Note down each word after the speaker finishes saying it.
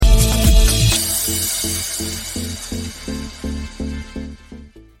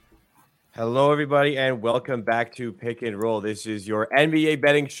Hello, everybody, and welcome back to Pick and Roll. This is your NBA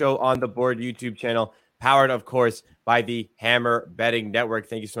betting show on the Board YouTube channel, powered, of course, by the Hammer Betting Network.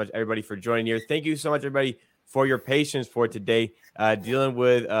 Thank you so much, everybody, for joining here. Thank you so much, everybody, for your patience for today. Dealing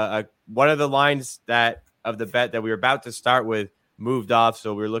with one of the lines that of the bet that we were about to start with moved off,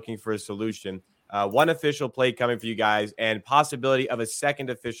 so we were looking for a solution. One official play coming for you guys, and possibility of a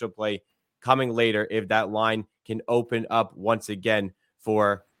second official play coming later if that line can open up once again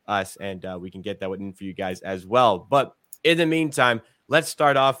for us, and we can get that in for you guys as well. But in the meantime, let's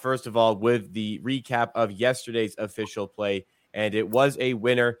start off first of all with the recap of yesterday's official play, and it was a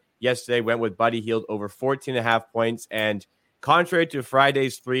winner. Yesterday went with Buddy Hield over 14.5 points, and contrary to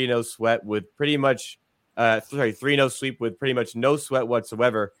Friday's 3-0 sweat with pretty much 3-0 sweep with pretty much no sweat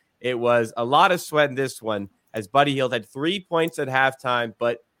whatsoever, it was a lot of sweat in this one, as Buddy Hield had 3 points at halftime,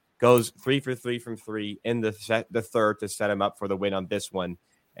 but goes 3 for 3 from 3 in the third to set him up for the win on this one.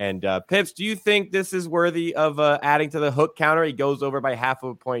 And Pips, do you think this is worthy of adding to the hook counter? He goes over by half of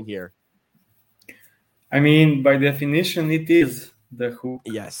a point here. I mean, by definition, it is the hook.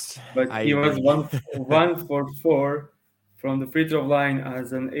 Yes, but he was 1 for 4 from the free throw line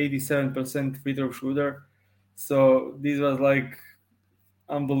as an 87% free throw shooter. So this was like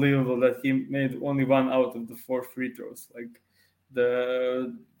unbelievable that he made only 1 out of the 4 free throws. Like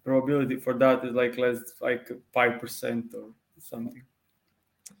the probability for that is like less, like 5% or something.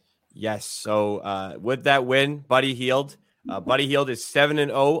 Yes. So with that win, Buddy Hield. Buddy Hield is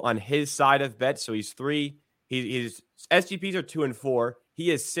 7-0 on his side of bet. So he's 3. His SGPs are 2 and 4.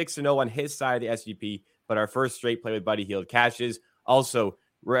 He is 6-0 on his side of the SGP. But our first straight play with Buddy Hield cashes. Also,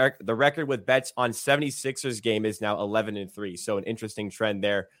 the record with bets on 76ers game is now 11-3. So an interesting trend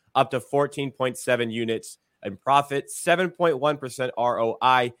there. Up to 14.7 units in profit, 7.1%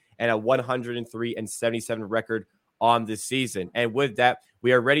 ROI, and a 103-77 record on this season. And with that,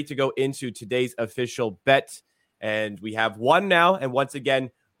 we are ready to go into today's official bet. And we have one now. And once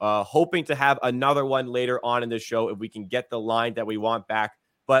again, hoping to have another one later on in the show if we can get the line that we want back.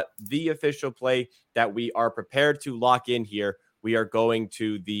 But the official play that we are prepared to lock in here, we are going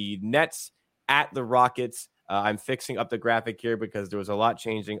to the Nets at the Rockets. I'm fixing up the graphic here because there was a lot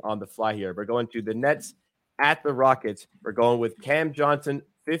changing on the fly here. We're going to the Nets at the Rockets. We're going with Cam Johnson,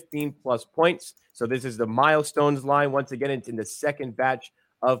 15 plus points. So this is the milestones line. Once again, it's in the second batch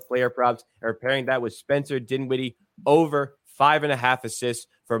of player props. And we're pairing that with Spencer Dinwiddie over 5.5 assists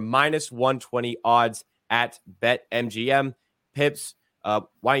for minus 120 odds at BetMGM. Pips, why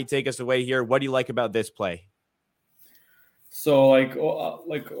don't you take us away here? What do you like about this play? So like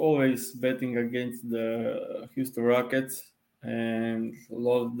always betting against the Houston Rockets and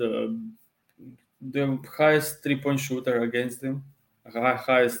love the highest 3-point shooter against them,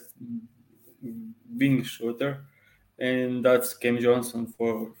 highest wing shooter, and that's Cam Johnson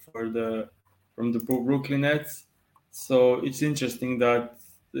from the Brooklyn Nets. So it's interesting that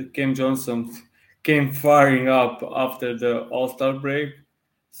Cam Johnson came firing up after the All-Star break.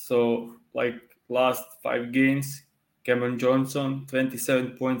 So like last 5 games, Cameron Johnson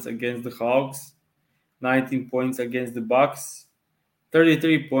 27 points against the Hawks, 19 points against the Bucks,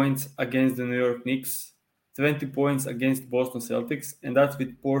 33 points against the New York Knicks, 20 points against Boston Celtics, and that's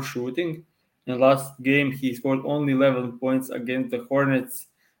with poor shooting. In last game, he scored only 11 points against the Hornets,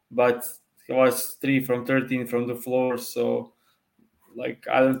 but he was 3 from 13 from the floor. So, like,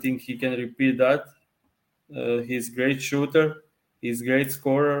 I don't think he can repeat that. He's a great shooter. He's a great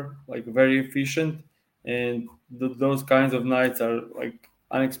scorer, like very efficient. And those kinds of nights are like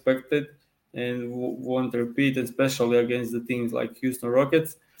unexpected and won't repeat, especially against the teams like Houston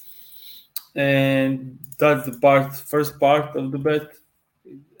Rockets. And that's the first part of the bet.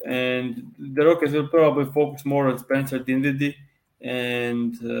 And the Rockets will probably focus more on Spencer Dinwiddie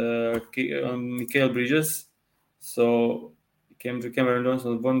and on Mikal Bridges. So Cameron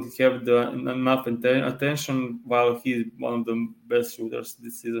Johnson won't have enough attention while he's one of the best shooters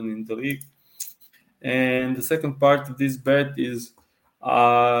this season in the league. And the second part of this bet is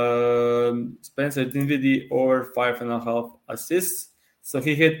Spencer Dinwiddie over 5.5 assists. So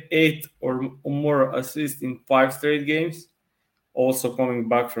he had 8 or more assists in 5 straight games. Also coming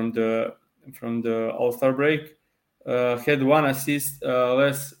back from the All-Star break, had 1 assist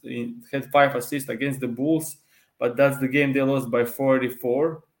less. Had 5 assists against the Bulls, but that's the game they lost by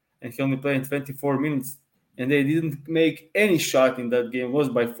 44, and he only played in 24 minutes, and they didn't make any shot in that game.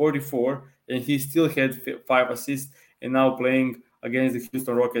 Lost by 44, and he still had 5 assists, and now playing against the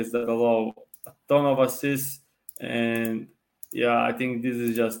Houston Rockets that allow a ton of assists. And yeah, I think this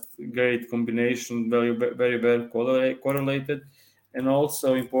is just great combination, very, very well correlated. And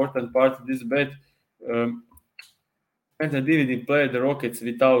also important part of this bet, Spencer Dinwiddie played the Rockets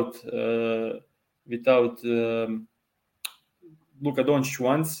without Luka Doncic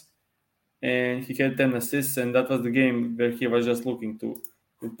once, and he had 10 assists, and that was the game where he was just looking to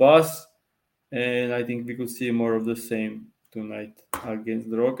pass. And I think we could see more of the same tonight against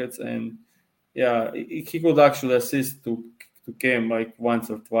the Rockets. And yeah, he could actually assist to Cam like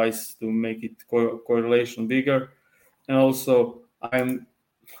once or twice to make it correlation bigger. And also, I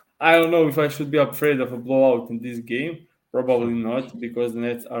don't know if I should be afraid of a blowout in this game. Probably not, because the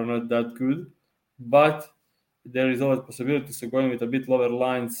Nets are not that good. But there is always possibilities of going with a bit lower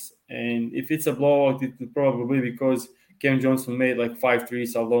lines. And if it's a blowout, it will probably be because Cam Johnson made like 5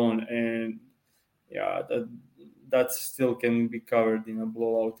 threes alone. And yeah, that still can be covered in a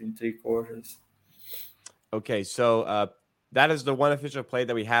blowout in 3 quarters. Okay, so that is the one official play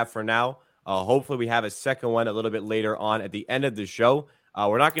that we have for now. Hopefully, we have a second one a little bit later on at the end of the show.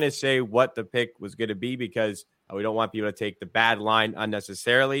 We're not going to say what the pick was going to be because we don't want people to take the bad line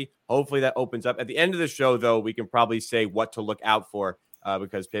unnecessarily. Hopefully, that opens up. At the end of the show, though, we can probably say what to look out for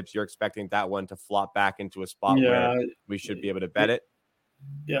because, Pips, you're expecting that one to flop back into a spot where we should be able to bet it.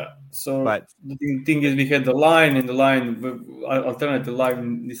 Yeah. So the thing is, we had the line, and the alternative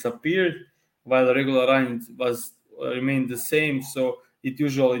line disappeared, while the regular line remained the same. So it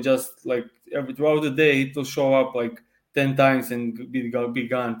usually just like throughout the day, it will show up like 10 times and be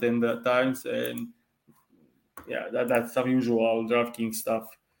gone 10 times, and yeah, that's some usual DraftKings stuff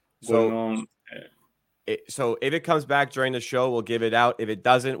going on. So if it comes back during the show, we'll give it out. If it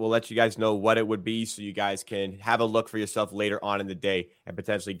doesn't, we'll let you guys know what it would be so you guys can have a look for yourself later on in the day and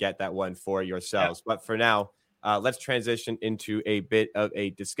potentially get that one for yourselves. Yeah. But for now, let's transition into a bit of a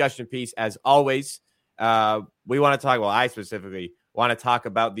discussion piece. As always, we want to talk, well, I specifically want to talk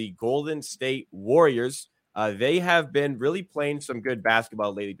about the Golden State Warriors. They have been really playing some good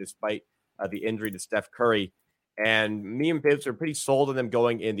basketball lately despite the injury to Steph Curry. And me and Pips are pretty sold on them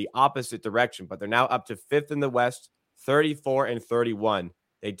going in the opposite direction, but they're now up to 5th in the West, 34-31.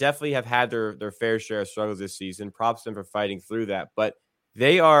 They definitely have had their fair share of struggles this season. Props to them for fighting through that, but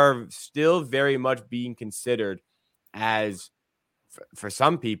they are still very much being considered as, for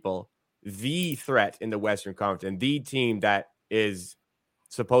some people, the threat in the Western Conference and the team that is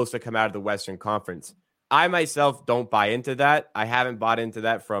supposed to come out of the Western Conference. I myself don't buy into that. I haven't bought into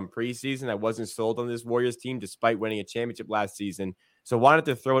that from preseason. I wasn't sold on this Warriors team despite winning a championship last season. So wanted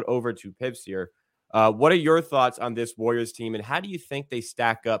to throw it over to Pips here. What are your thoughts on this Warriors team, and how do you think they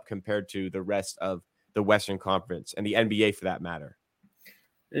stack up compared to the rest of the Western Conference and the NBA for that matter?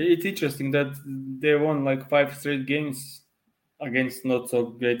 It's interesting that they won like 5 straight games against not so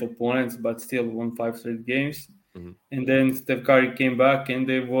great opponents, but still won 5 straight games. Mm-hmm. And then Steph Curry came back and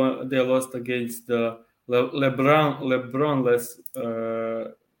they lost against the LeBron-less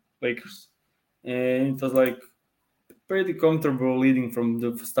Lakers, and it was like pretty comfortable leading from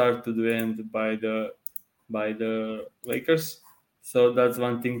the start to the end by the Lakers. So that's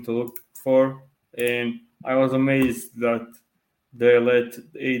one thing to look for. And I was amazed that they let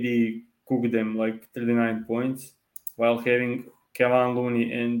AD cook them like 39 points while having Kevin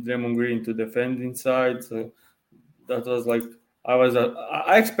Looney and Draymond Green to defend inside. So that was like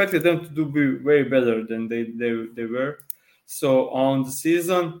I expected them to do way better than they were. So on the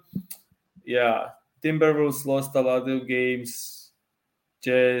season, yeah, Timberwolves lost a lot of games.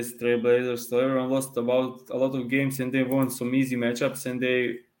 Jazz, Trailblazers, so everyone lost about a lot of games, and they won some easy matchups, and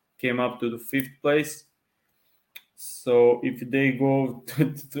they came up to the 5th place. So if they go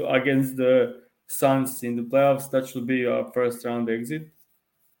against the Suns in the playoffs, that should be a first round exit.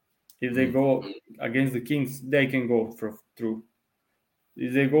 If they go against the Kings, they can go through.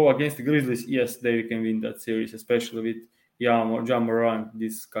 If they go against the Grizzlies, yes, they can win that series, especially with Ja Morant,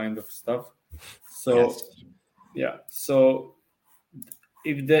 this kind of stuff. So, yeah. So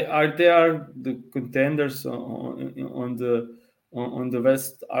if they are the contenders on the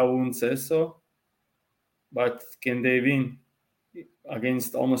West, I wouldn't say so. But can they win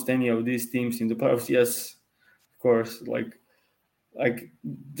against almost any of these teams in the playoffs? Yes, of course. Like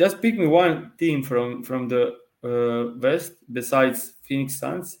just pick me one team from the West besides Phoenix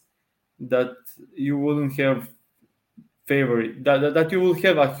Suns that you wouldn't have favorite, that you will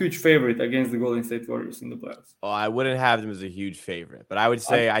have a huge favorite against the Golden State Warriors in the playoffs. Oh, I wouldn't have them as a huge favorite, but I would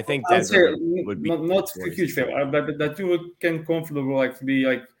say I think Denver would be not a huge favorite, but that you can comfortable like be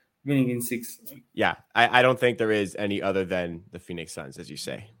like winning in 6. Yeah, I don't think there is any other than the Phoenix Suns, as you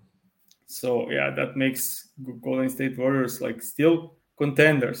say. So yeah, that makes Golden State Warriors like still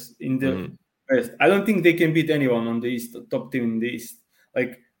contenders in the West. I don't think they can beat anyone on the East, top team in the East.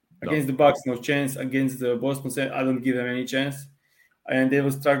 Like against the Bucks, no chance. Against the Boston, I don't give them any chance. And they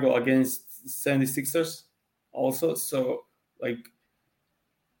will struggle against 76ers. also. So like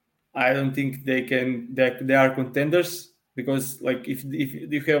I don't think they are contenders because like if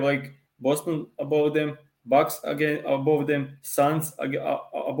you have like Boston above them, Bucks again above them, Suns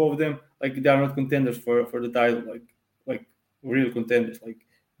above them, like they are not contenders for the title, like real contenders, like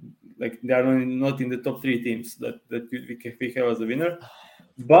they are not in the top three teams that we have as a winner,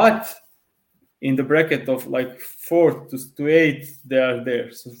 but in the bracket of like fourth to eighth, they are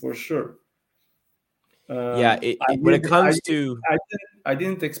there, so for sure. Yeah, I when it didn't, I, comes to I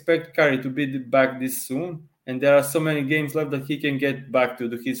didn't expect Curry to be back this soon, and there are so many games left that he can get back to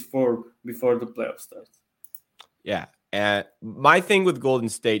his form before the playoff starts. yeah, and my thing with Golden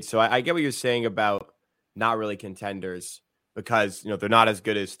State. So I get what you're saying about not really contenders because they're not as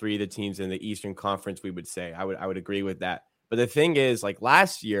good as three of the teams in the Eastern Conference. We would say I would agree with that. But the thing is, like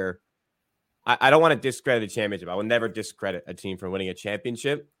last year, I don't want to discredit a championship. I would never discredit a team from winning a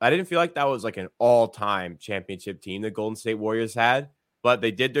championship. I didn't feel like that was like an all-time championship team the Golden State Warriors had, but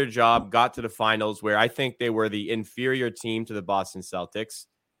they did their job, got to the finals where I think they were the inferior team to the Boston Celtics.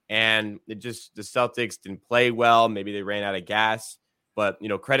 And the Celtics didn't play well. Maybe they ran out of gas, but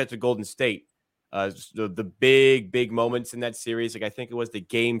credit to Golden State. The big moments in that series, like I think it was the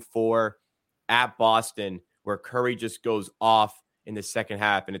game 4 at Boston where Curry just goes off in the second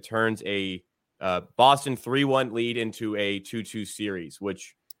half and it turns a Boston 3-1 lead into a 2-2 series,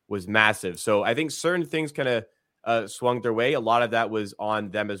 which was massive. So I think certain things kind of swung their way. A lot of that was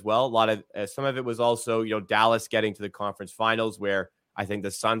on them as well. Some of it was also, Dallas getting to the conference finals where I think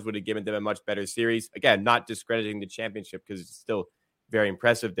the Suns would have given them a much better series. Again, not discrediting the championship because it's still very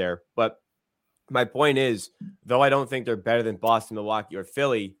impressive there. But my point is, though I don't think they're better than Boston, Milwaukee, or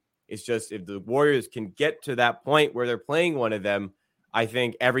Philly, it's just if the Warriors can get to that point where they're playing one of them, I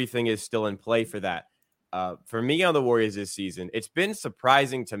think everything is still in play for that. For me on the Warriors this season, it's been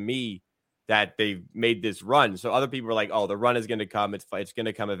surprising to me that they've made this run. So other people are like, "Oh, the run is going to come. It's going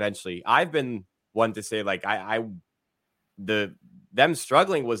to come eventually." I've been one to say like them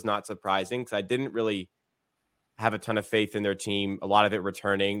struggling was not surprising because I didn't really have a ton of faith in their team. A lot of it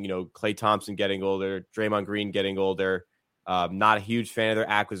returning, Klay Thompson getting older, Draymond Green getting older. Not a huge fan of their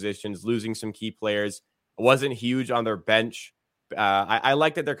acquisitions, losing some key players. I wasn't huge on their bench. I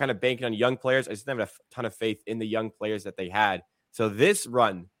like that they're kind of banking on young players. I just didn't have a ton of faith in the young players that they had. So this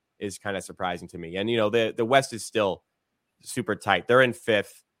run is kind of surprising to me. And, the West is still super tight. They're in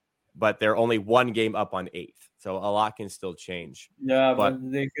 5th, but they're only one game up on 8th. So a lot can still change. Yeah, but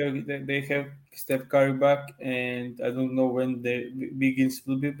they have Steph Curry back, and I don't know when the Wiggins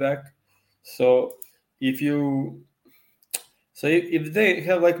will be back. So if they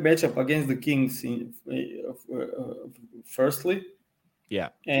have like matchup against the Kings firstly, yeah,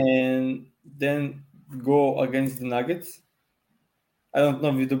 and then go against the Nuggets. I don't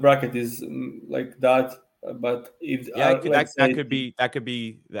know if the bracket is like that, but if that could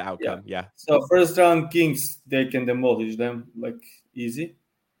be the outcome. Yeah. So first round Kings, they can demolish them like easy.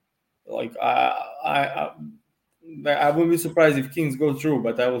 Like I wouldn't be surprised if Kings go through,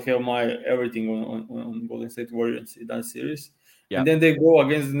 but I will have my everything on Golden State Warriors in that series. Yeah. And then they go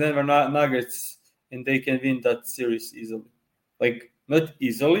against the Denver Nuggets, and they can win that series easily. Like not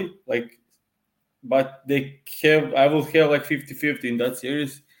easily, but I will have like 50-50 in that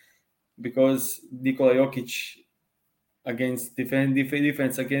series because Nikola Jokic against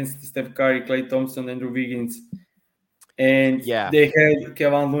defense against Steph Curry, Klay Thompson, Andrew Wiggins, and they have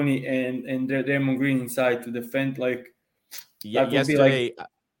Kevin Looney and Draymond Green inside to defend. Like that would be like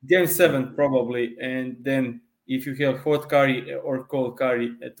game 7 probably, and then if you have hot Curry or cold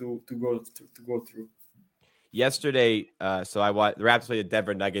Curry to go through. Yesterday, so I watched the Raptors play the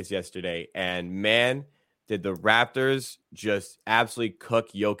Denver Nuggets yesterday, and man, did the Raptors just absolutely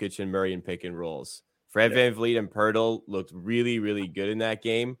cook Jokic and Murray in pick and rolls. Fred VanVleet and Poeltl looked really, really good in that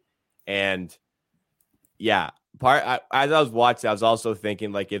game. And as I was watching, I was also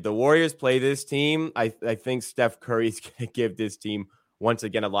thinking, like, if the Warriors play this team, I think Steph Curry's going to give this team, once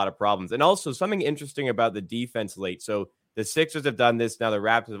again, a lot of problems. And also something interesting about the defense late. So the Sixers have done this. Now the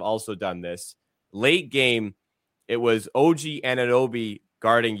Raptors have also done this. Late game, it was OG Anunoby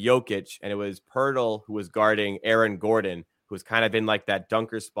guarding Jokic, and it was Poeltl who was guarding Aaron Gordon, who was kind of in like that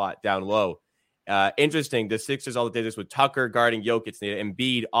dunker spot down low. Interesting. The Sixers all did this with Tucker guarding Jokic, and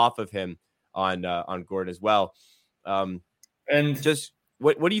Embiid off of him on Gordon as well. And just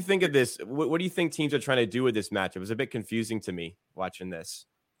what do you think of this? What do you think teams are trying to do with this matchup? It was a bit confusing to me watching this.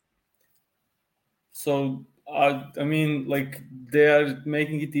 So I mean, like they are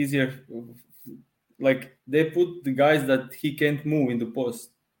making it easier. Like they put the guys that he can't move in the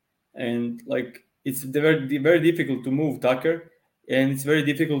post, and like it's very difficult to move Tucker, and it's very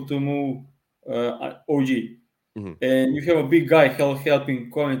difficult to move OG. Mhm. and you have a big guy helping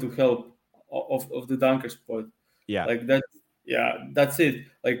coming to help of the dunker spot. Yeah. Like that, yeah, that's it.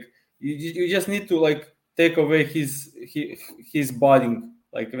 Like you just need to like take away his bodying.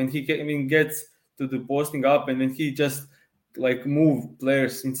 Like when gets to the posting up, and then he just like move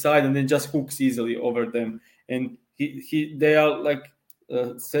players inside and then just hooks easily over them. And they are like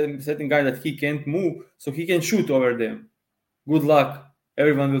setting guy that he can't move, so he can shoot over them. Good luck.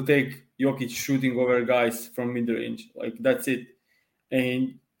 Everyone will take Jokic shooting over guys from mid range. Like that's it.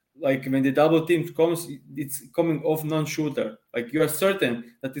 And like when the double team comes, it's coming off non-shooter. Like you are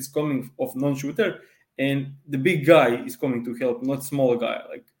certain that it's coming off non-shooter, and the big guy is coming to help, not small guy.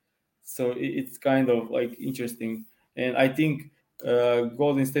 Like so, it's kind of like interesting. And I think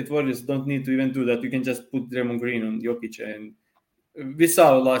Golden State Warriors don't need to even do that. You can just put Draymond Green on Jokic, and we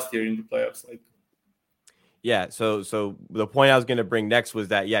saw last year in the playoffs. Like Yeah, so the point I was going to bring next was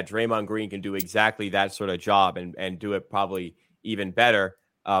that Draymond Green can do exactly that sort of job and do it probably even better.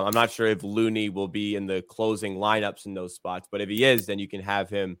 I'm not sure if Looney will be in the closing lineups in those spots, but if he is, then you can have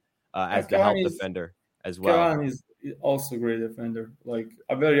him as the Kevin help is defender as well. Kevin is also a great defender. Like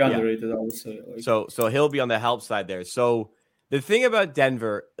a very Yeah, underrated, I would say. Like so he'll be on the help side there. So the thing about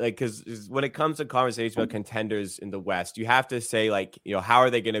Denver, like, because when it comes to conversation about contenders in the West, you have to say like, how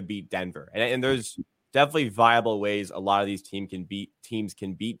are they going to beat Denver? And there's definitely viable ways a lot of these teams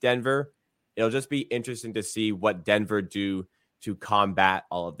can beat Denver. It'll just be interesting to see what Denver do to combat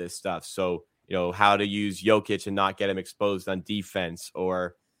all of this stuff. So how to use Jokic and not get him exposed on defense,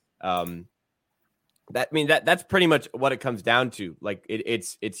 or that's pretty much what it comes down to. Like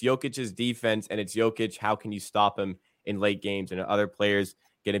it's Jokic's defense, and it's Jokic. How can you stop him in late games, and are other players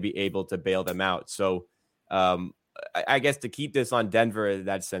going to be able to bail them out? So, I guess to keep this on Denver in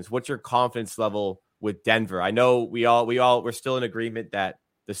that sense, what's your confidence level with Denver? I know we're still in agreement that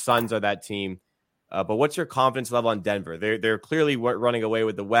the Suns are that team, but what's your confidence level on Denver? They're clearly running away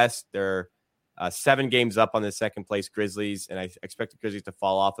with the West. They're 7 games up on the second place Grizzlies, and I expect the Grizzlies to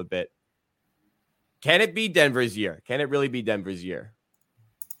fall off a bit. Can it be Denver's year? Can it really be Denver's year?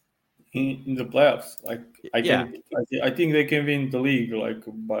 in the playoffs, like Yeah. I think they can win the league like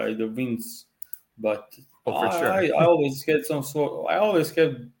by the wins, but Oh, for sure. I always had I always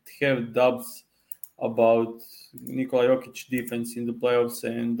have doubts about Nikola Jokic defense in the playoffs,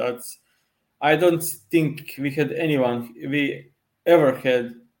 and that's I don't think we ever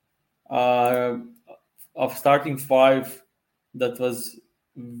had uh, of starting five that was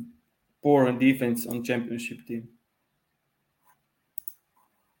poor on defense on championship team.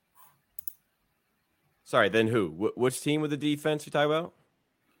 Sorry, then who? Which team with the defense you talking about?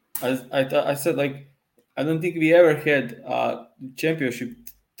 I said like I don't think we ever had a championship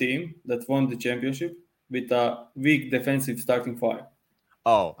team that won the championship with a weak defensive starting five.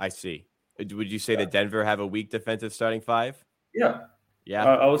 Oh, I see. Would you say Yeah, that Denver have a weak defensive starting five? yeah. Yeah.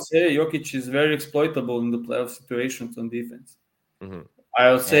 I would say Jokic is very exploitable in the playoff situations on defense. Mm-hmm.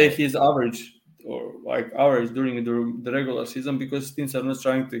 I would say And he's average or like average during the regular season because teams are not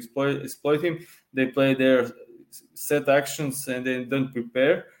trying to exploit him. They play their set actions and they don't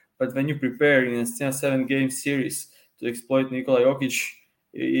prepare. But when you prepare in a 7-game series to exploit Nikola Jokic,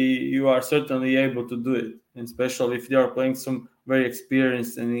 you are certainly able to do it. And especially if they are playing some very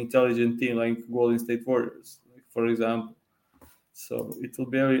experienced and intelligent team like Golden State Warriors, like for example. So it will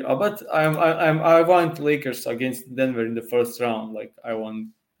be very. But I want Lakers against Denver in the first round. Like I want,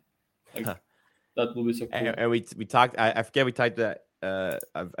 like that will be so cool. and we talked. I forget we talked that. I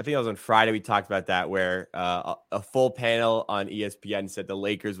think it was on Friday. We talked about that where a full panel on ESPN said the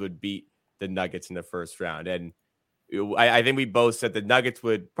Lakers would beat the Nuggets in the first round, and I think we both said the Nuggets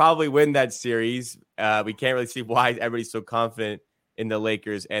would probably win that series. We can't really see why everybody's so confident in the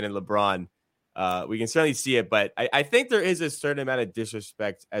Lakers and in LeBron. We can certainly see it, but I think there is a certain amount of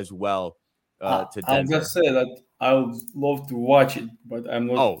disrespect as well to I'll Denver. just say that I would love to watch it, but I'm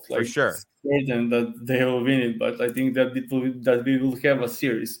not Oh, for like sure. certain that they will win it. But I think that we will have a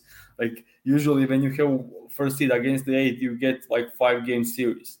series. Like usually when you have first seed against the 8, you get like 5-game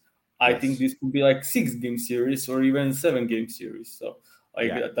series. I think Yes. this could be like 6-game series or even 7-game series. So like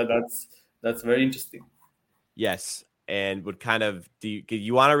Yeah. that's very interesting. Yes. And would kind of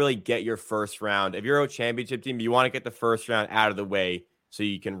you want to really get your first round. If you're a championship team, you want to get the first round out of the way so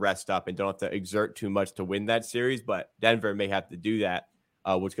you can rest up and don't have to exert too much to win that series. But Denver may have to do that,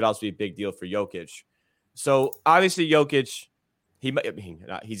 which could also be a big deal for Jokic. So obviously Jokic,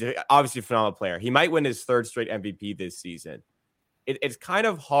 he's obviously a phenomenal player. He might win his 3rd straight MVP this season. It's kind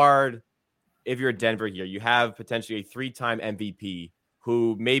of hard if you're Denver here. You have potentially a 3-time MVP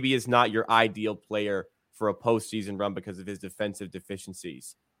who maybe is not your ideal player for a postseason run because of his defensive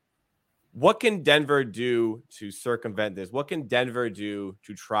deficiencies. what can Denver do to circumvent this? What can Denver do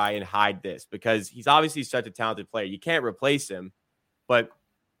to try and hide this? Because he's obviously such a talented player. You can't replace him. But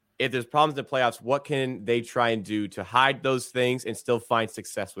if there's problems in the playoffs, what can they try and do to hide those things and still find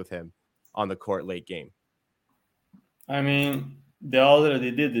success with him on the court late game? I mean, they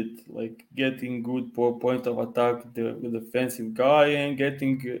already did it, like getting good point of attack, the defensive guy, and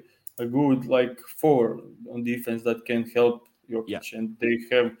getting a good like four on defense that can help Yeah. Jokic. And they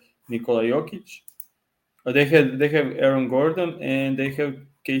have Nikola Jokic. They have Aaron Gordon, and they have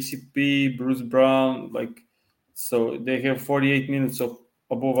KCP, Bruce Brown. Like, so they have 48 minutes of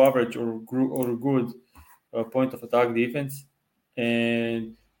above average or good point of attack defense,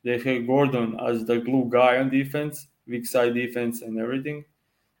 and they have Gordon as the glue guy on defense, weak side defense, and everything.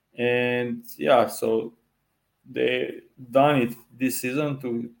 And yeah, so they done it this season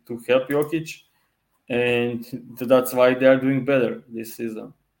to help Jokic, and that's why they are doing better this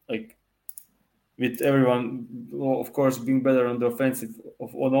season. Like, with everyone, of course, being better on the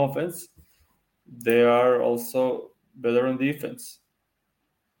on offense, they are also better on defense.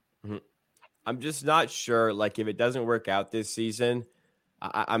 Mm-hmm. I'm just not sure. Like, if it doesn't work out this season,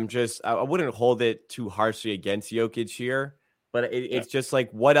 I wouldn't hold it too harshly against Jokic here. But it's just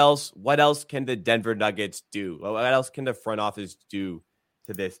like, what else can the Denver Nuggets do? What else can the front office do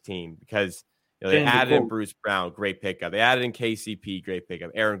to this team? Because they added in Bruce Brown, great pickup. They added in KCP, great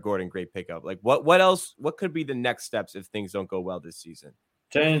pickup. Aaron Gordon, great pickup. Like, what else? What could be the next steps if things don't go well this season?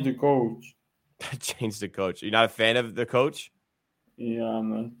 Change the coach. Change the coach. You're not a fan of the coach? Yeah,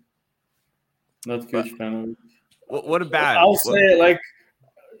 I'm not a huge fan of it. What about? I'll say, like,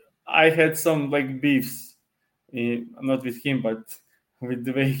 I had some like beefs, not with him, but with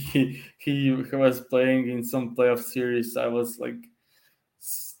the way he was playing in some playoff series. I was like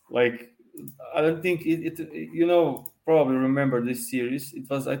I don't think it probably remember this series.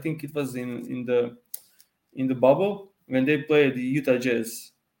 I think it was in the bubble when they played the Utah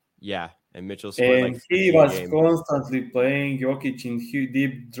Jazz. Yeah, and Mitchell scored and like he was constantly playing Jokic in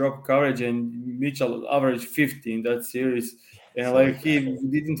deep drop coverage, and Mitchell averaged 50 in that series. And like he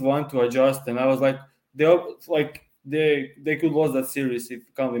didn't want to adjust, and I was like, they could lose that series if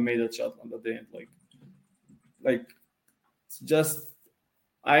Conley made a shot on the end. Like just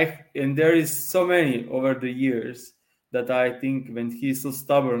and there is so many over the years that I think when he's so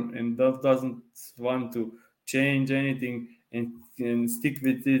stubborn and doesn't want to change anything and stick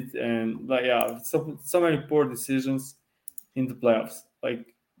with it, and so many poor decisions in the playoffs.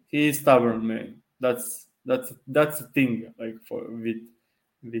 Like, he is stubborn, man. That's the thing. Like,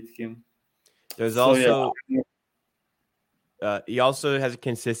 with him. There's also he also has a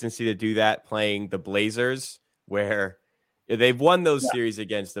consistency to do that playing the Blazers, where they've won those series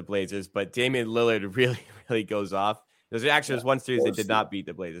against the Blazers, but Damian Lillard really goes off. There's one series they did not beat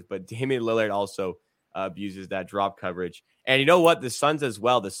the Blazers, but Damian Lillard also abuses that drop coverage. And you know what? The Suns as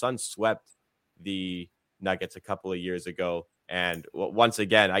well. The Suns swept the Nuggets a couple of years ago. And once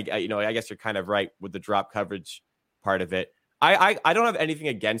again, I guess you're kind of right with the drop coverage part of it. I don't have anything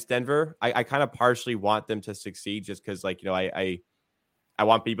against Denver. I kind of partially want them to succeed just because, like, I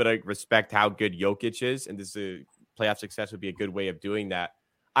want people to respect how good Jokic is, and this is playoff success would be a good way of doing that.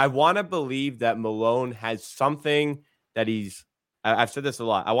 I want to believe that Malone has something that I've said this a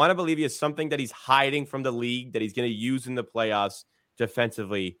lot. I want to believe he has something that he's hiding from the league that he's going to use in the playoffs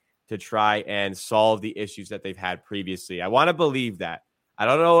defensively to try and solve the issues that they've had previously. I want to believe that. I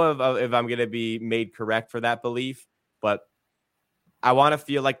don't know if I'm going to be made correct for that belief, but I want to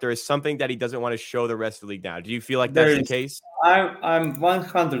feel like there is something that he doesn't want to show the rest of the league now. Do you feel like that's the case? I'm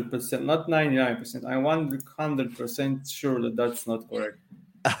 100%, not 99%. I'm 100% sure that that's not correct.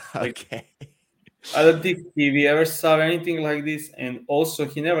 Okay. I don't think we ever saw anything like this, and also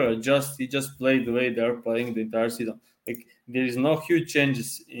he never adjusted. He just played the way they are playing the entire season. Like, there is no huge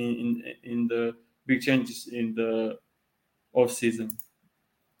changes in the big changes in the off season.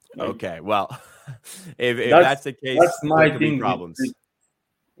 Like, okay, well, if that's the case, that's my there could be problems.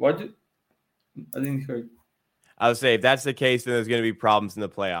 What? I didn't hear. I would say if that's the case, then there's going to be problems in the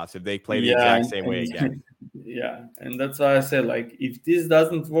playoffs if they play the exact same way again. Yeah, and that's why I said, like, if this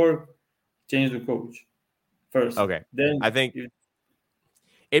doesn't work, change the coach first. Okay, then I think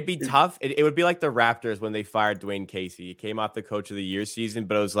it'd be tough. It would be like the Raptors when they fired Dwayne Casey. He came off the Coach of the Year season,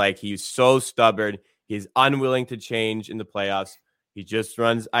 but it was like he's so stubborn. He's unwilling to change in the playoffs. He just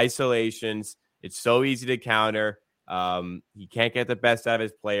runs isolations. It's so easy to counter. He can't get the best out of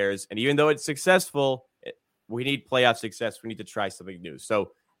his players. And even though it's successful, we need playoff success. We need to try something new.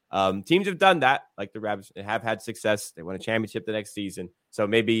 So teams have done that, like the Raptors have had success. They won a championship the next season. So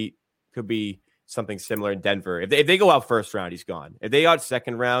maybe could be something similar in Denver. If they go out first round, he's gone. If they out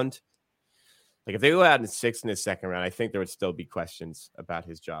second round, Like if they go out in 6 in the second round, I think there would still be questions about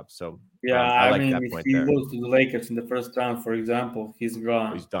his job. So Yeah, I I like mean, that if point he there. goes to the Lakers in the first round, for example, he's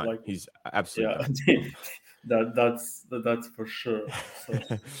gone. He's done. Like, He's absolutely yeah, done. that's for sure. So,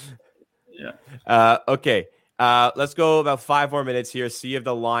 yeah. Okay. Let's go about 5 more minutes here. See if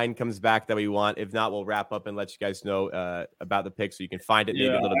the line comes back that we want. If not, we'll wrap up and let you guys know about the pick so you can find it maybe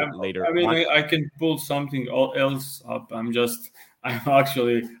Yeah, a little bit later I mean, on. I can pull something else up. I'm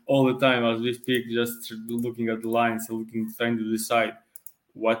actually all the time as we speak, just looking at the lines, trying to decide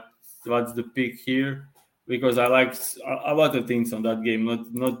what what's the pick here, because I like a lot of things on that game,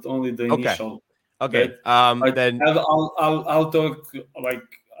 not only the Okay. initial Okay. bet, but Then I'll talk like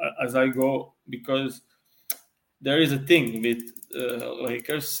as I go, because there is a thing with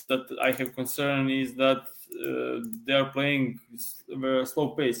Lakers that I have concern is that they are playing very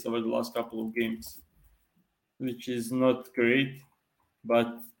slow pace over the last couple of games, which is not great.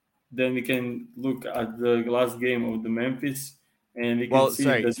 But then we can look at the last game of the Memphis, and we can well, see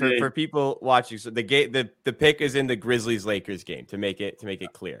sorry, that for people watching. So the pick is in the Grizzlies Lakers game to make it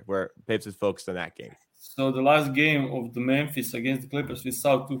clear where Pips is focused on that game. so the last game of the Memphis against the Clippers, we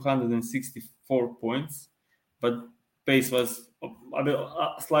saw 264 points, but pace was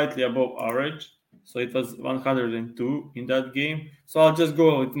slightly above average. So it was 102 in that game. So I'll just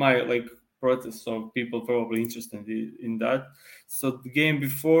go with my protest. So people probably interested in that. So the game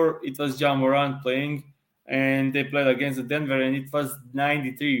before, it was Ja Morant playing, and they played against the Denver, and it was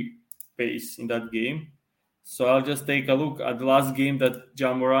 93 pace in that game. So I'll just take a look at the last game that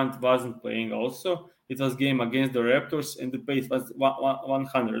Ja Morant wasn't playing also. It was game against the Raptors, and the pace was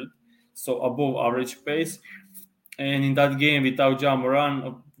 100, so above average pace. And in that game, without Ja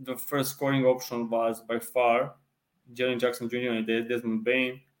Morant, the first scoring option was by far Jaren Jackson Jr. and Desmond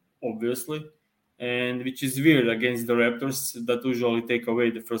Bain, obviously. And which is weird against the Raptors that usually take away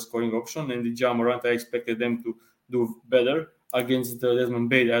the first scoring option. And the Ja Morant, I expected them to do better against the Desmond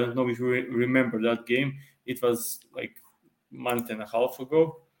Bain. I don't know if you remember that game. It was like a month and a half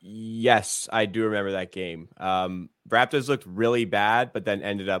ago. Yes, I do remember that game. Raptors looked really bad, but then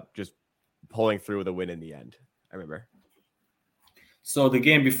ended up just pulling through with a win in the end. I remember. So the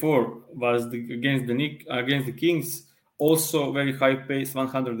game before was against the Kings, also very high pace,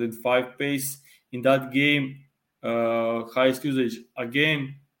 105 pace. In that game, highest usage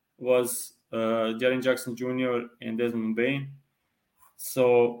again was Jaren Jackson Jr. and Desmond Bain.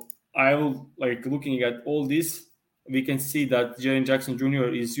 So I will looking at all this, we can see that Jaren Jackson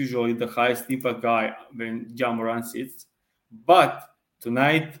Jr. is usually the highest impact guy when Ja Morant sits. But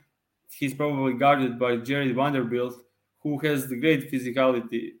tonight, he's probably guarded by Jared Vanderbilt, who has the great physical,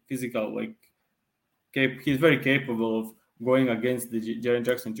 he's very capable of going against the Jaren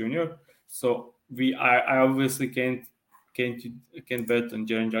Jackson Jr. So I obviously can't bet on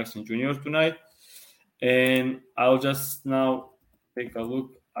Jaren Jackson Jr. tonight, and I'll just now take a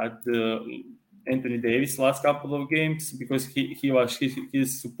look at the Anthony Davis last couple of games, because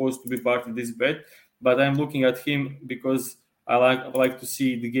he's supposed to be part of this bet, but I'm looking at him because I like to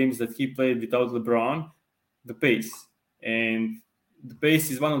see the games that he played without LeBron, the pace. And the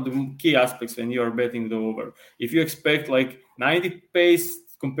pace is one of the key aspects when you are betting the over. If you expect 90 pace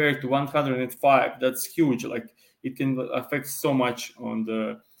compared to 105, that's huge. It can affect so much on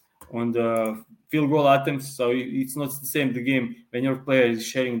the field goal attempts. So it's not the same the game when your player is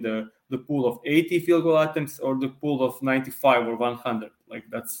sharing the pool of 80 field goal attempts or the pool of 95 or 100.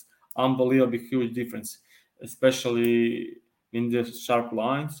 That's unbelievably huge difference, especially in the sharp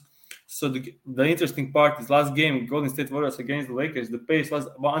lines. So the interesting part is last game, Golden State Warriors against the Lakers, the pace was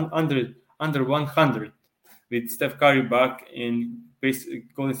under 100 with Steph Curry back, and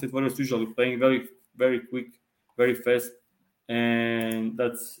Golden State Warriors usually playing very, very quick, very fast, and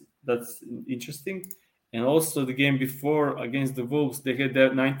that's interesting. And also the game before against the Wolves, they had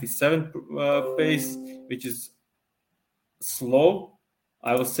their 97 pace, which is slow.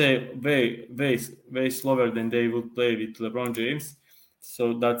 I would say very, very, very slower than they would play with LeBron James.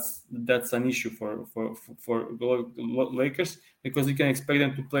 So that's an issue for Lakers, because you can expect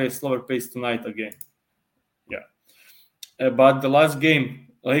them to play a slower pace tonight again. Yeah, but the last game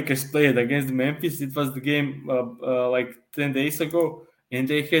Lakers played against Memphis, it was the game 10 days ago, and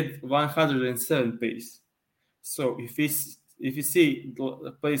they had 107 pace. So if you see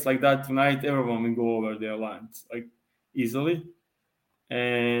a place like that tonight, everyone will go over their lines easily.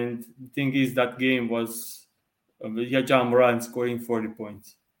 And the thing is, that game was Ja Morant scoring 40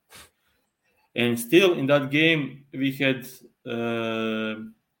 points. And still in that game, we had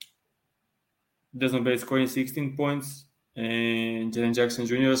Desmond Bain scoring 16 points and Jaren Jackson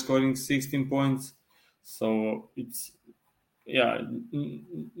Jr. scoring 16 points. So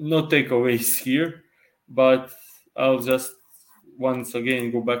no takeaways here, but I'll just once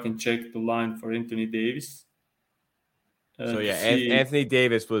again go back and check the line for Anthony Davis. So To yeah, see. Anthony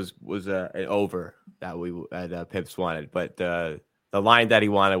Davis was an over that Pips wanted, but the line that he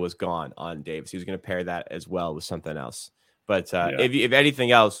wanted was gone on Davis. He was going to pair that as well with something else. But if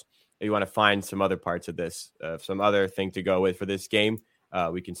anything else, if you want to find some other parts of this, some other thing to go with for this game,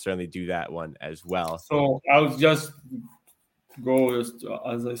 we can certainly do that one as well. So I'll just go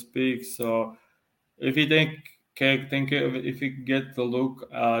as I speak. So if you if you get a look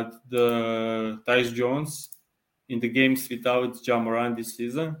at the Tyus Jones in the games without Ja Morant this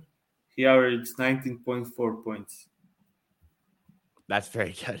season, he averaged 19.4 points. That's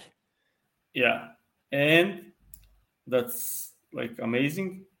very good. Yeah, and that's like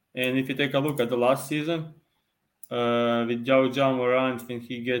amazing. And if you take a look at the last season, with Ja Morant, when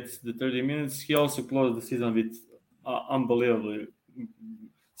he gets the 30 minutes, he also closed the season with unbelievably.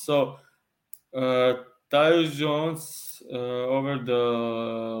 So, Tyus Jones over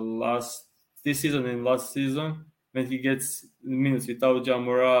this season and last season, when he gets minutes without Ja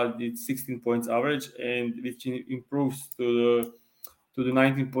Morant, it's 16 points average, and which improves to the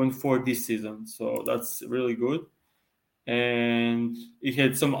 19.4 this season. So that's really good. And he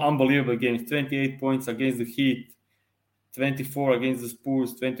had some unbelievable games: 28 points against the Heat, 24 against the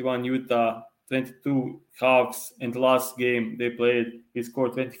Spurs, 21 Utah, 22 Hawks, and the last game they played, he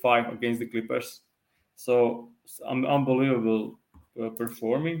scored 25 against the Clippers. So unbelievable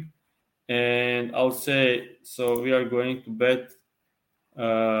performing. And I'll say, so we are going to bet.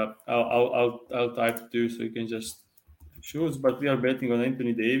 I'll type too, so you can just choose. But we are betting on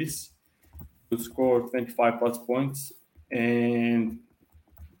Anthony Davis to score 25 plus points, and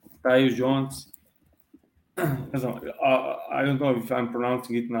Tyus Jones. I don't know if I'm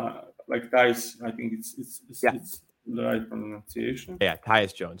pronouncing it now like Tyus. I think it's the right pronunciation. Yeah,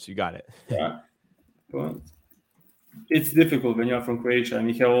 Tyus Jones, you got it. Yeah, but it's difficult when you're from Croatia and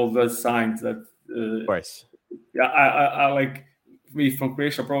you have all those signs that. Of course. Yeah, I like. We from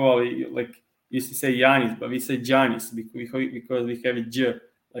Croatia probably like used to say Yanis, but we say Janis because we have a J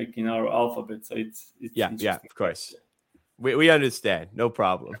like in our alphabet. So it's yeah, of course. We understand. No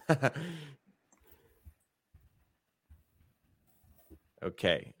problem.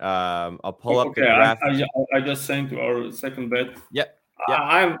 Okay. I'll pull up the graph. I just sent to our second bet. Yep.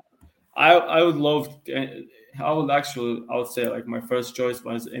 I would love to, I would say like my first choice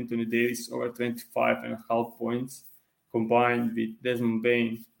was Anthony Davis over 25.5 points combined with Desmond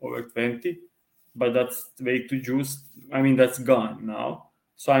Bain over 20, but that's way too juiced. I mean, that's gone now.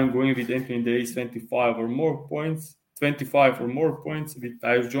 So I'm going with Anthony Davis 25 or more points with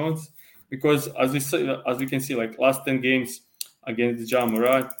Tyus Jones, because as we can see, like last 10 games against Ja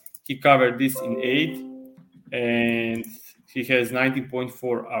Morant, he covered this in 8, and he has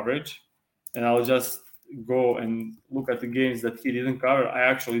 90.4 average. And I'll just go and look at the games that he didn't cover. I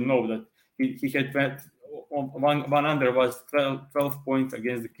actually know that he had one under was 12 points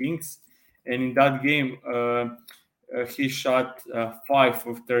against the Kings, and in that game he shot 5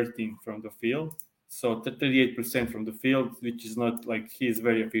 of 13 from the field, so 38% from the field, which is not like he's a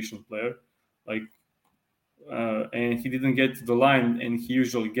very efficient player, like. And he didn't get to the line, and he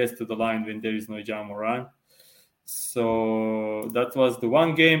usually gets to the line when there is no Ja Morant. So that was the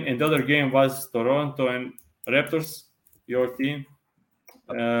one game, and the other game was Toronto and Raptors, your team.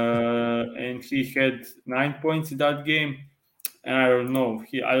 And he had 9 points in that game. And I don't know.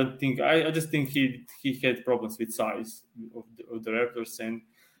 I just think he had problems with size of the Raptors. And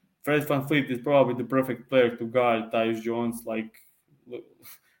Fred VanVleet is probably the perfect player to guard Tyus Jones, like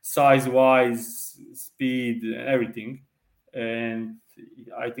size-wise, speed, everything. And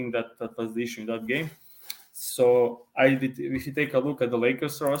I think that was the issue in that game. So if you take a look at the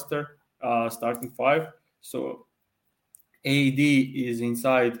Lakers roster, starting 5, so AD is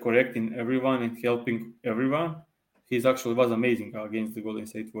inside correcting everyone and helping everyone. He actually was amazing against the Golden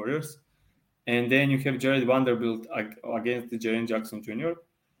State Warriors. And then you have Jared Vanderbilt against the Jaren Jackson Jr.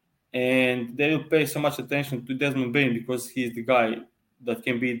 And they will pay so much attention to Desmond Bain because he's the guy that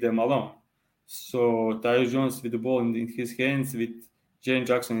can beat them alone. So Tyus Jones with the ball in his hands, with Jaren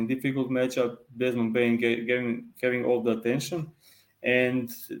Jackson in difficult matchup, Desmond Bain having all the attention, and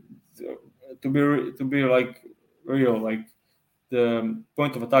to be like real, like the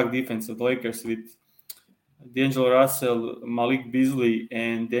point of attack defense of the Lakers with D'Angelo Russell, Malik Beasley,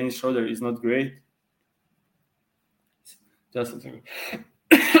 and Dennis Schroeder is not great. Just a second.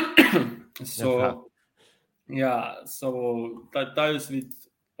 So so that is with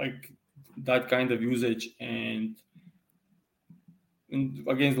like that kind of usage, and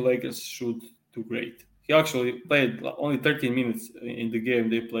against the Lakers should do great. he actually played only 13 minutes in the game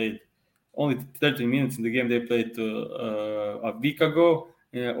they played. Only 13 minutes in the game they played a week ago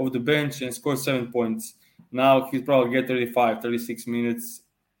off the bench and scored 7 points. Now he'll probably get 35, 36 minutes.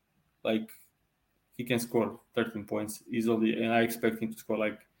 Like, he can score 13 points easily, and I expect him to score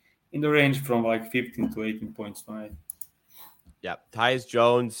like in the range from like 15 to 18 points tonight. Yeah, Tyus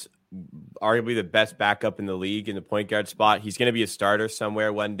Jones, arguably the best backup in the league in the point guard spot. He's going to be a starter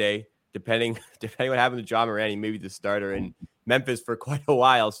somewhere one day, depending what happens to Ja Morant. He may be the starter in Memphis for quite a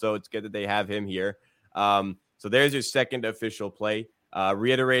while, so it's good that they have him here. So there's your second official play.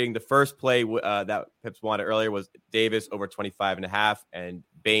 Reiterating the first play that Pips wanted earlier was Davis over 25.5 and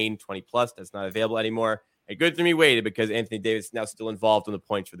Bane 20 plus. That's not available anymore. And good thing we waited because Anthony Davis is now still involved in the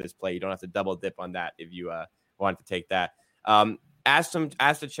points for this play. You don't have to double dip on that if you want to take that. Ask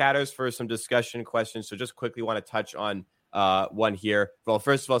the chatters for some discussion questions. So just quickly want to touch on one here. Well,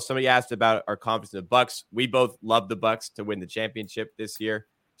 first of all, somebody asked about our confidence in the Bucks. We both love the Bucks to win the championship this year.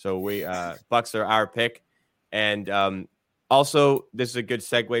 So we Bucks are our pick. And also, this is a good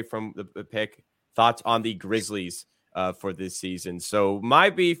segue from the pick. Thoughts on the Grizzlies for this season. So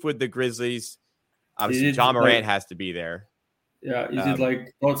my beef with the Grizzlies, obviously, Ja Morant has to be there. Yeah, is it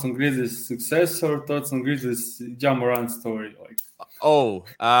like thoughts on Grizzlies' success or thoughts on Grizzlies' Ja Morant story? Like,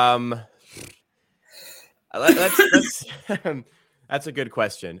 let's that's a good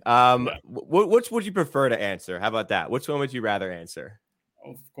question. Which would you prefer to answer? How about that? Which one would you rather answer?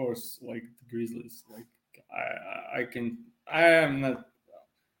 Of course, like the Grizzlies. Like,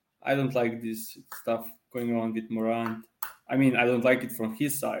 I don't like this stuff going on with Morant. I mean, I don't like it from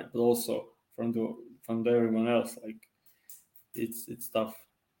his side, but also from everyone else. Like, it's tough.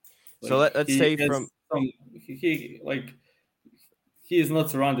 Like, so let's say he is not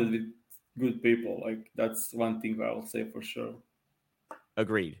surrounded with good people. Like, that's one thing I will say for sure.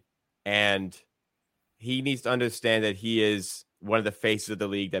 Agreed. And he needs to understand that he is one of the faces of the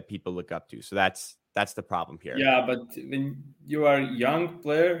league that people look up to. So that's the problem here. Yeah, but when you are a young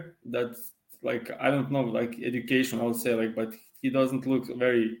player, that's like, I don't know, like education, I would say, like, but he doesn't look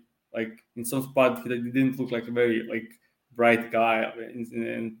very, like, in some spot, he didn't look like a very, like, bright guy,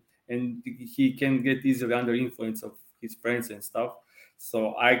 and he can get easily under influence of his friends and stuff.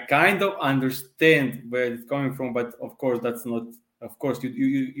 So I kind of understand where it's coming from, but of course that's not. Of course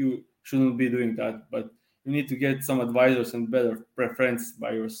you shouldn't be doing that, but you need to get some advisors and better friends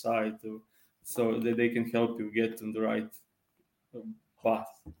by your side so that they can help you get on the right path.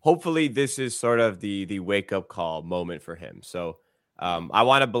 Hopefully, this is sort of the wake up call moment for him. So I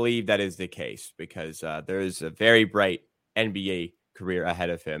want to believe that is the case because there is a very bright NBA career ahead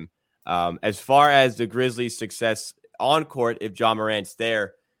of him. As far as the Grizzlies' success on court, if Ja Morant's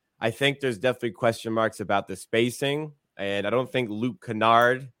there, I think there's definitely question marks about the spacing. And I don't think Luke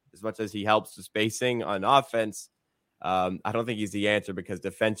Kennard, as much as he helps the spacing on offense, I don't think he's the answer because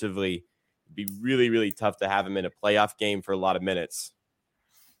defensively, it'd be really, really tough to have him in a playoff game for a lot of minutes.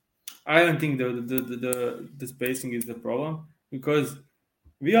 I don't think the spacing is the problem because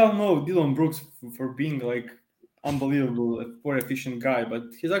we all know Dillon Brooks for being like unbelievable, poor efficient guy, but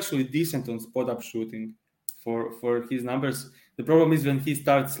he's actually decent on spot up shooting for his numbers. The problem is when he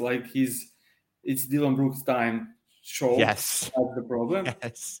starts like it's Dillon Brooks time show. Yes, that's the problem.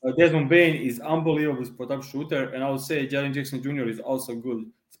 Yes. Desmond Bane is unbelievable spot up shooter, and I would say Jaren Jackson Jr. is also good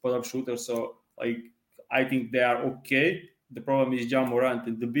spot up shooter. So like I think they are okay. The problem is Ja Morant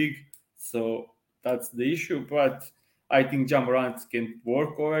and the big, so that's the issue. But I think Ja Morant can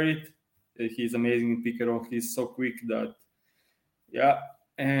work over it. He's amazing in pick and roll. He's so quick that, yeah.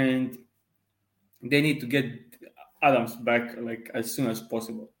 And they need to get Adams back like as soon as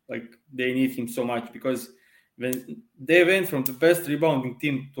possible. Like they need him so much because when they went from the best rebounding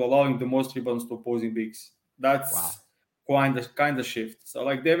team to allowing the most rebounds to opposing bigs, that's kind of shift. So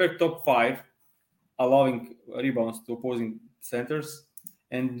like they were top 5 allowing rebounds to opposing centers,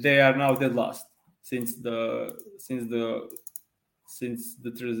 and they are now dead last since the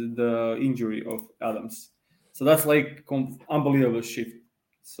injury of Adams. So that's like unbelievable shift.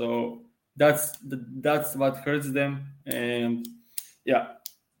 So that's what hurts them, and yeah,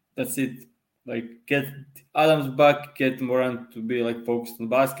 that's it. Like get Adams back, get Morant to be like focused on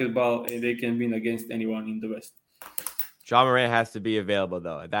basketball, and they can win against anyone in the West. Ja Morant has to be available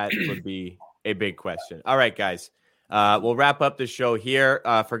though. That would be a big question. All right, guys. We'll wrap up the show here.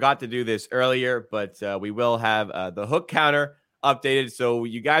 Forgot to do this earlier, but we will have the hook counter updated. So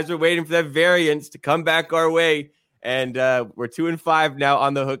you guys are waiting for that variance to come back our way. And we're 2-5 now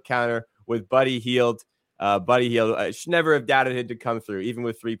on the hook counter with Buddy Hield. Should never have doubted him to come through, even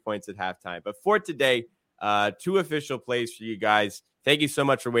with 3 points at halftime. But for today, 2 official plays for you guys. Thank you so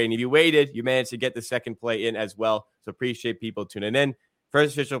much for waiting. If you waited, you managed to get the second play in as well. So appreciate people tuning in.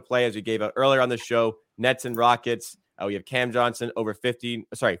 First official play, as we gave out earlier on the show, Nets and Rockets. We have Cam Johnson over 15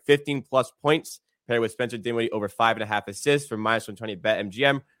 plus points, paired with Spencer Dinwiddie over 5.5 assists for -120 at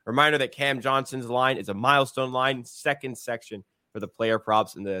BetMGM. Reminder that Cam Johnson's line is a milestone line, second section for the player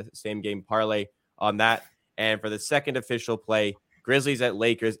props in the same game parlay on that. And for the second official play, Grizzlies at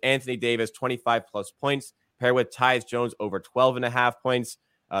Lakers, Anthony Davis, 25 plus points, paired with Tyus Jones over 12.5 points.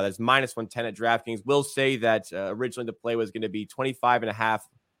 That's -110 at DraftKings. We'll say that originally the play was going to be 25.5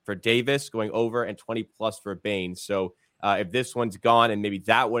 for Davis going over and 20 plus for Bane. So if this one's gone and maybe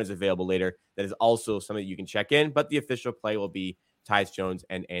that one is available later, that is also something you can check in. But the official play will be Tyus Jones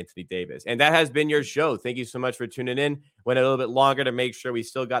and Anthony Davis. And that has been your show. Thank you so much for tuning in. Went a little bit longer to make sure we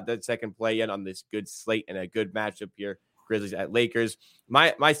still got that second play in on this good slate and a good matchup here. Grizzlies at Lakers.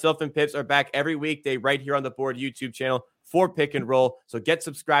 Myself and Pips are back every weekday right here on the Board YouTube channel for Pick and Roll. So get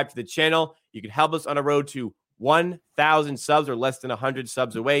subscribed to the channel. You can help us on a road to 1,000 subs or less than 100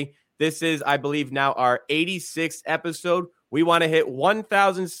 subs away. This is, I believe, now our 86th episode. We want to hit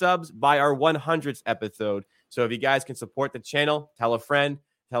 1,000 subs by our 100th episode. So if you guys can support the channel, tell a friend,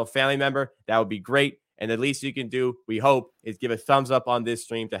 tell a family member, that would be great. And the least you can do, we hope, is give a thumbs up on this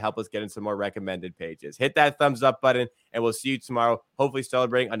stream to help us get in some more recommended pages. Hit that thumbs up button, and we'll see you tomorrow, hopefully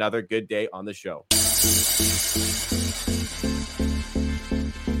celebrating another good day on the show.